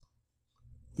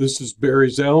This is Barry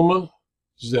Zalma,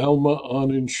 Zalma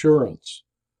on Insurance.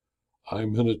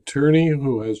 I'm an attorney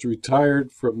who has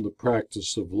retired from the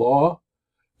practice of law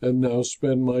and now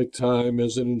spend my time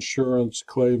as an insurance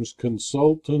claims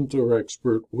consultant or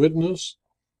expert witness,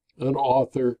 an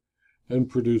author, and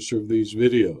producer of these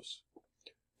videos.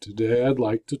 Today I'd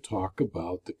like to talk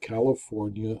about the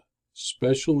California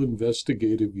Special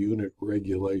Investigative Unit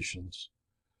regulations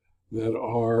that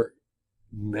are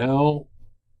now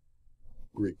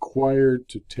required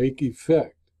to take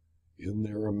effect in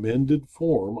their amended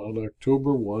form on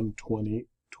October 1,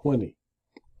 2020.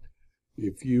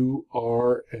 If you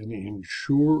are an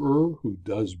insurer who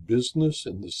does business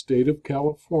in the state of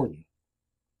California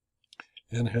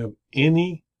and have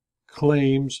any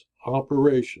claims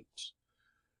operations,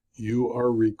 you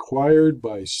are required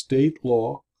by state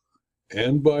law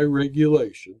and by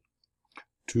regulation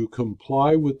to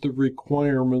comply with the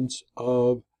requirements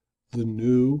of the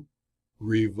new,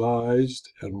 revised,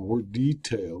 and more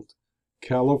detailed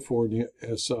California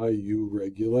SIU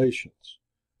regulations.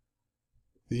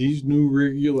 These new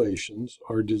regulations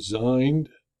are designed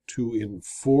to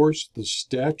enforce the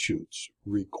statutes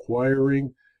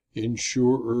requiring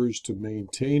insurers to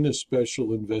maintain a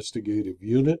special investigative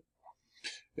unit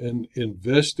and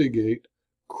investigate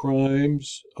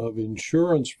crimes of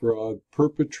insurance fraud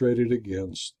perpetrated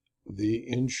against the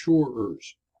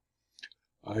insurers.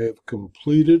 I have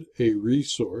completed a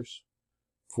resource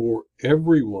for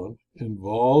everyone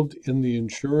involved in the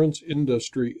insurance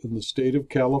industry in the state of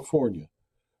California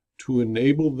to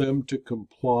enable them to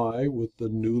comply with the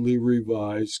newly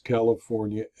revised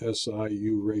California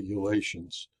SIU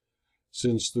regulations,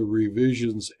 since the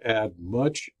revisions add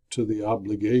much to the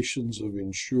obligations of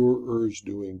insurers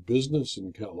doing business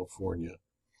in California,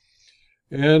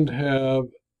 and have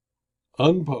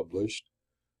unpublished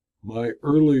my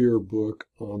earlier book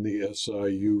on the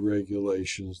SIU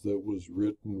regulations that was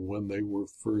written when they were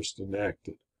first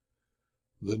enacted.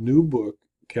 The new book,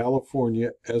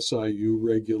 California SIU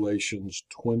Regulations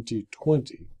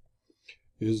 2020,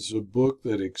 is a book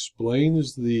that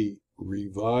explains the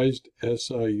revised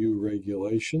SIU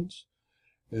regulations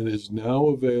and is now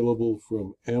available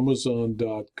from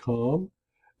Amazon.com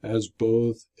as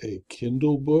both a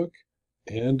Kindle book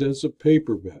and as a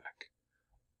paperback.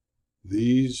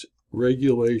 These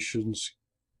regulations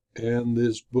and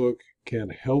this book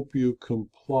can help you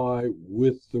comply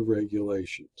with the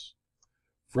regulations.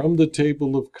 From the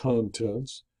table of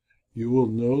contents, you will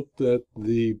note that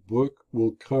the book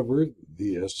will cover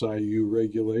the SIU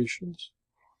regulations,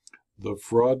 the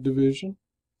fraud division,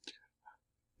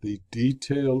 the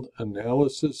detailed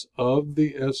analysis of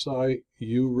the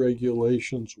SIU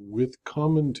regulations with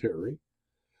commentary,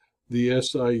 the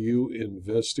SIU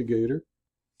investigator,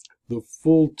 the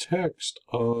full text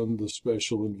on the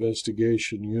Special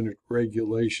Investigation Unit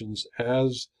regulations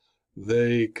as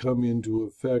they come into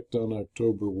effect on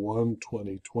October 1,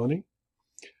 2020,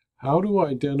 how to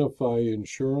identify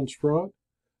insurance fraud,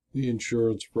 the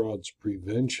Insurance Frauds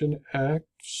Prevention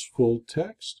Act's full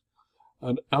text,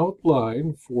 an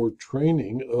outline for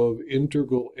training of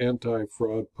integral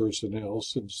anti-fraud personnel,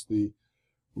 since the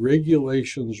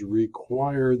regulations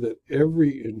require that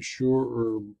every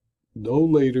insurer no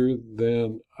later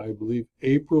than, I believe,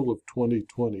 April of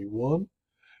 2021,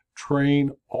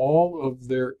 train all of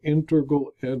their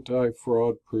integral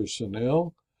anti-fraud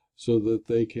personnel so that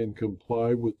they can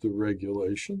comply with the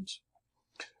regulations.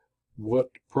 What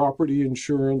property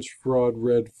insurance fraud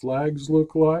red flags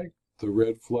look like, the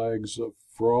red flags of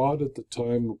fraud at the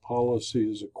time a policy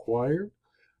is acquired,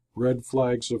 red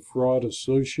flags of fraud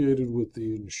associated with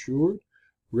the insured,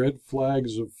 red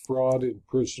flags of fraud in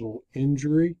personal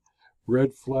injury,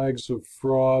 red flags of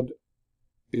fraud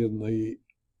in the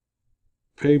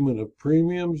payment of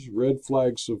premiums, red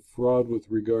flags of fraud with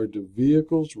regard to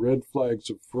vehicles, red flags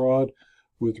of fraud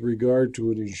with regard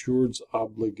to an insured's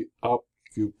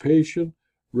occupation,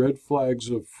 red flags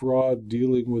of fraud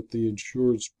dealing with the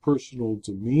insured's personal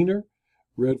demeanor,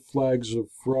 red flags of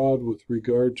fraud with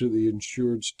regard to the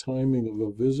insured's timing of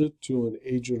a visit to an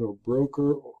agent or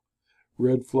broker,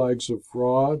 red flags of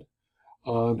fraud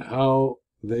on how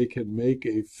they can make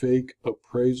a fake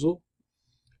appraisal,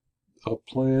 a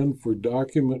plan for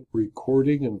document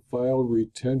recording and file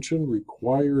retention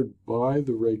required by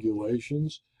the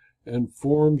regulations, and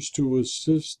forms to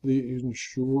assist the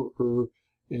insurer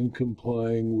in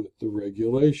complying with the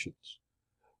regulations.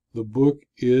 The book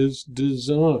is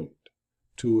designed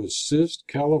to assist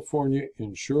California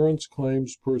insurance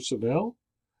claims personnel,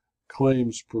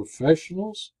 claims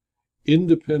professionals,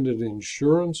 independent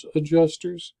insurance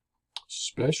adjusters,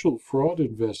 special fraud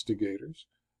investigators,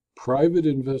 private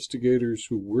investigators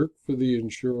who work for the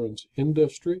insurance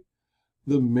industry,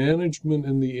 the management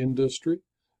in the industry,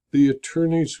 the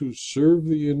attorneys who serve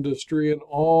the industry, and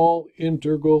all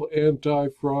integral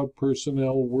anti-fraud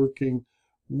personnel working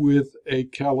with a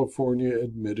California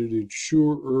admitted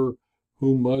insurer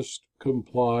who must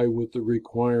comply with the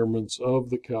requirements of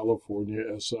the California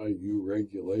SIU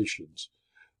regulations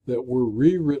that were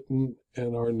rewritten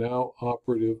and are now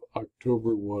operative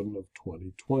October 1 of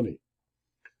 2020.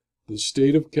 The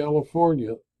state of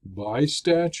California, by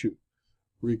statute,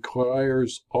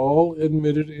 requires all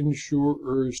admitted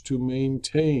insurers to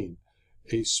maintain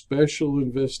a special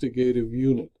investigative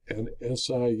unit, an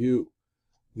SIU.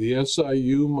 The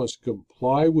SIU must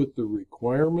comply with the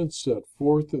requirements set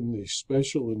forth in the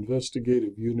Special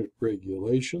Investigative Unit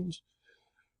regulations,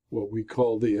 what we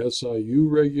call the SIU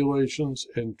regulations,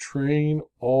 and train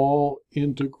all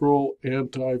integral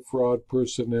anti-fraud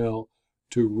personnel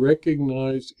to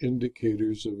recognize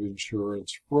indicators of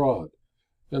insurance fraud.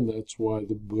 And that's why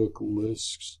the book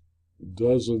lists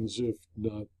dozens, if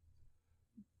not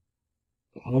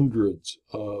hundreds,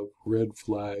 of red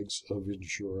flags of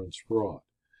insurance fraud.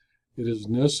 It is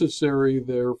necessary,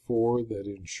 therefore, that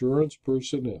insurance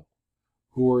personnel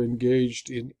who are engaged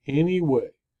in any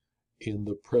way in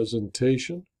the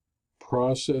presentation,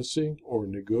 processing, or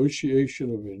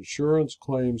negotiation of insurance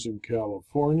claims in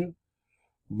California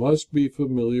must be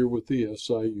familiar with the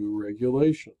SIU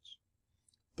regulations.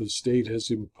 The state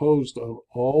has imposed on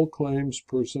all claims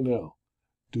personnel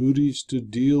duties to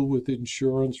deal with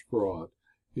insurance fraud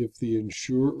if the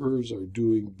insurers are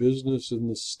doing business in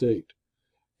the state.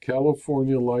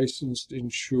 California licensed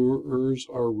insurers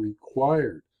are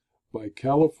required by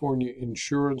California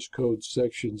Insurance Code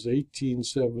sections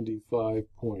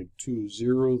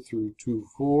 1875.20 through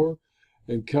 24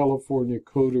 and California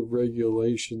Code of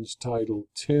Regulations Title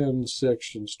 10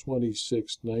 sections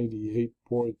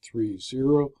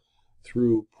 2698.30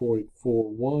 through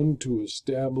 .41 to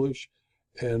establish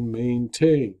and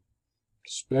maintain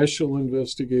special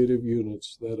investigative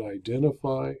units that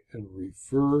identify and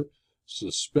refer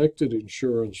suspected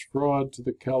insurance fraud to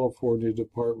the California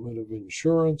Department of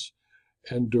Insurance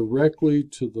and directly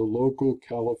to the local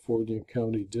California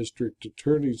County District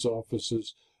Attorney's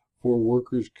offices for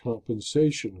workers'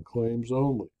 compensation claims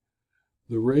only.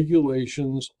 The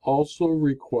regulations also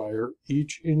require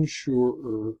each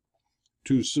insurer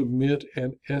to submit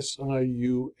an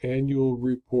SIU annual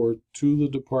report to the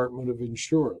Department of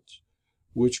Insurance,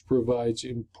 which provides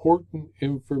important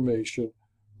information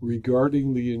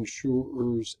regarding the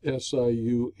insurer's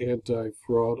SIU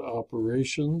anti-fraud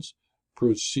operations,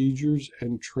 procedures,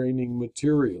 and training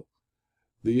material.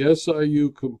 The SIU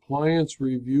Compliance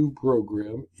Review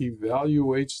Program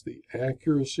evaluates the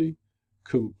accuracy,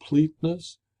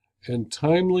 completeness, and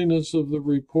timeliness of the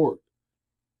report.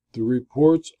 The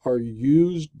reports are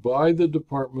used by the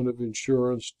Department of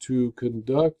Insurance to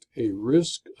conduct a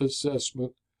risk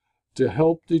assessment to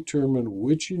help determine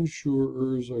which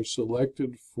insurers are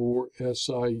selected for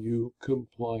SIU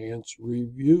compliance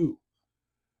review.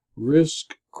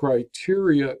 Risk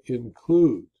criteria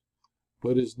include,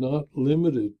 but is not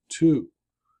limited to,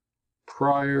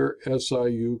 prior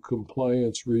SIU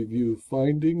compliance review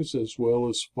findings as well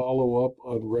as follow-up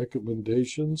on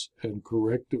recommendations and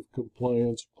corrective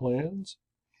compliance plans,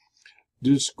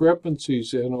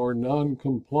 discrepancies and/or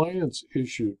non-compliance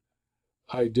issues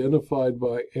identified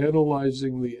by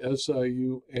analyzing the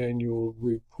SIU annual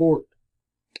report,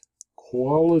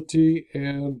 quality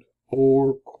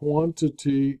and/or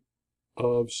quantity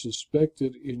of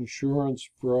suspected insurance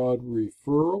fraud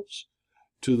referrals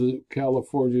to the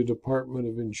California Department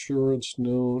of Insurance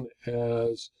known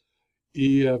as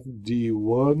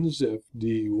EFD1s,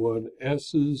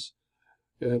 FD1Ss,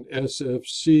 and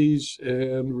SFCs,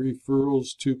 and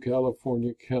referrals to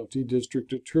California County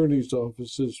District Attorney's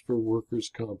offices for workers'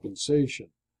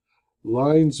 compensation.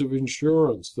 Lines of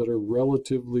insurance that are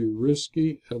relatively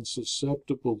risky and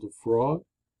susceptible to fraud.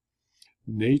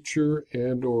 Nature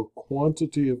and/or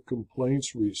quantity of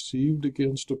complaints received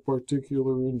against a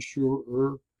particular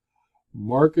insurer.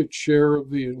 Market share of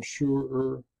the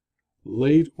insurer.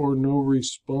 Late or no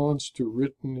response to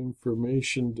written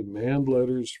information demand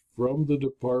letters from the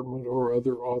department or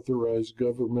other authorized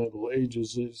governmental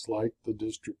agencies like the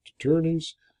district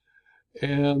attorneys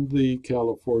and the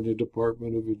California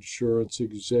Department of Insurance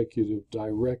Executive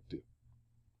Directive.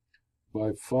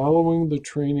 By following the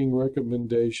training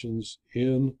recommendations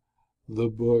in the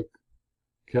book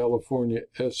California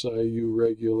SIU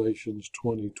Regulations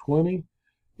 2020,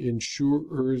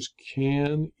 insurers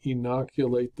can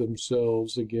inoculate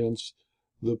themselves against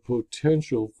the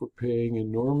potential for paying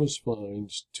enormous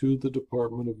fines to the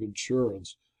Department of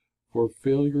Insurance for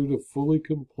failure to fully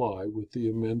comply with the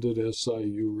amended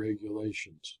SIU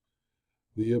regulations.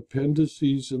 The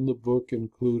appendices in the book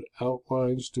include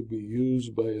outlines to be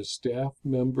used by a staff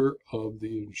member of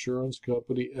the insurance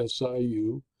company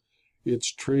SIU,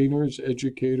 its trainers,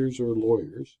 educators, or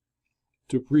lawyers,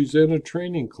 to present a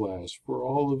training class for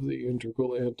all of the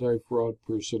integral anti-fraud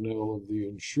personnel of the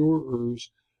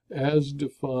insurers as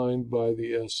defined by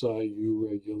the SIU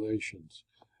regulations.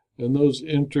 And those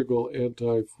integral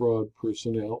anti-fraud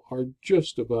personnel are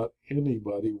just about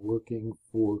anybody working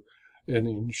for an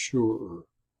insurer.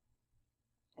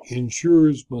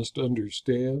 Insurers must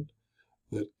understand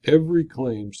that every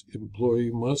claims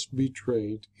employee must be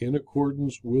trained in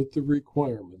accordance with the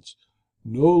requirements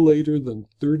no later than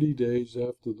 30 days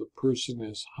after the person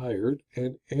is hired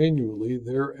and annually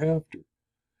thereafter.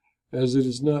 As it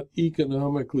is not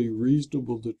economically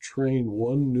reasonable to train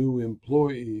one new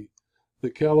employee, the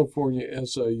California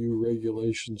SIU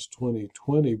Regulations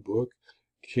 2020 book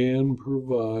can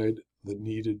provide the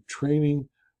needed training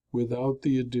without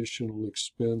the additional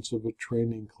expense of a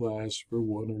training class for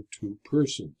 1 or 2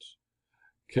 persons.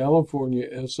 California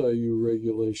SIU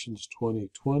Regulations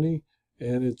 2020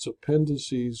 and its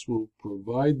appendices will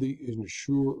provide the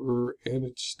insurer and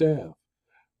its staff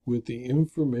with the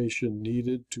information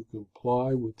needed to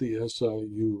comply with the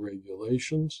SIU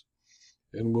regulations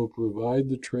and will provide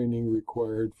the training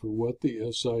required for what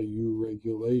the SIU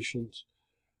regulations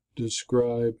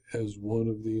describe as one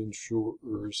of the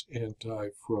insurer's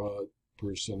anti-fraud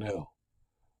personnel.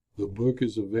 The book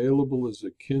is available as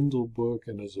a Kindle book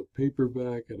and as a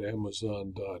paperback at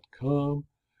Amazon.com,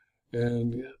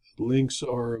 and links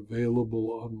are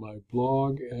available on my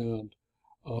blog and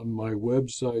on my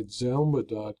website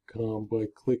Zalma.com by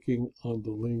clicking on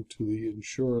the link to the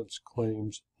insurance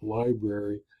claims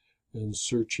library and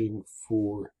searching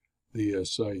for the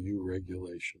SIU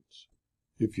regulations.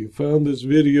 If you found this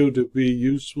video to be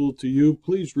useful to you,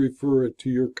 please refer it to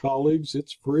your colleagues.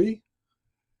 It's free.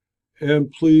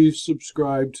 And please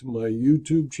subscribe to my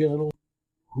YouTube channel,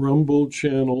 Rumble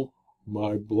channel,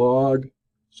 my blog,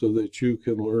 so that you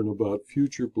can learn about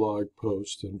future blog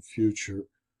posts and future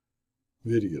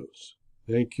videos.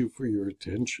 Thank you for your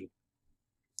attention.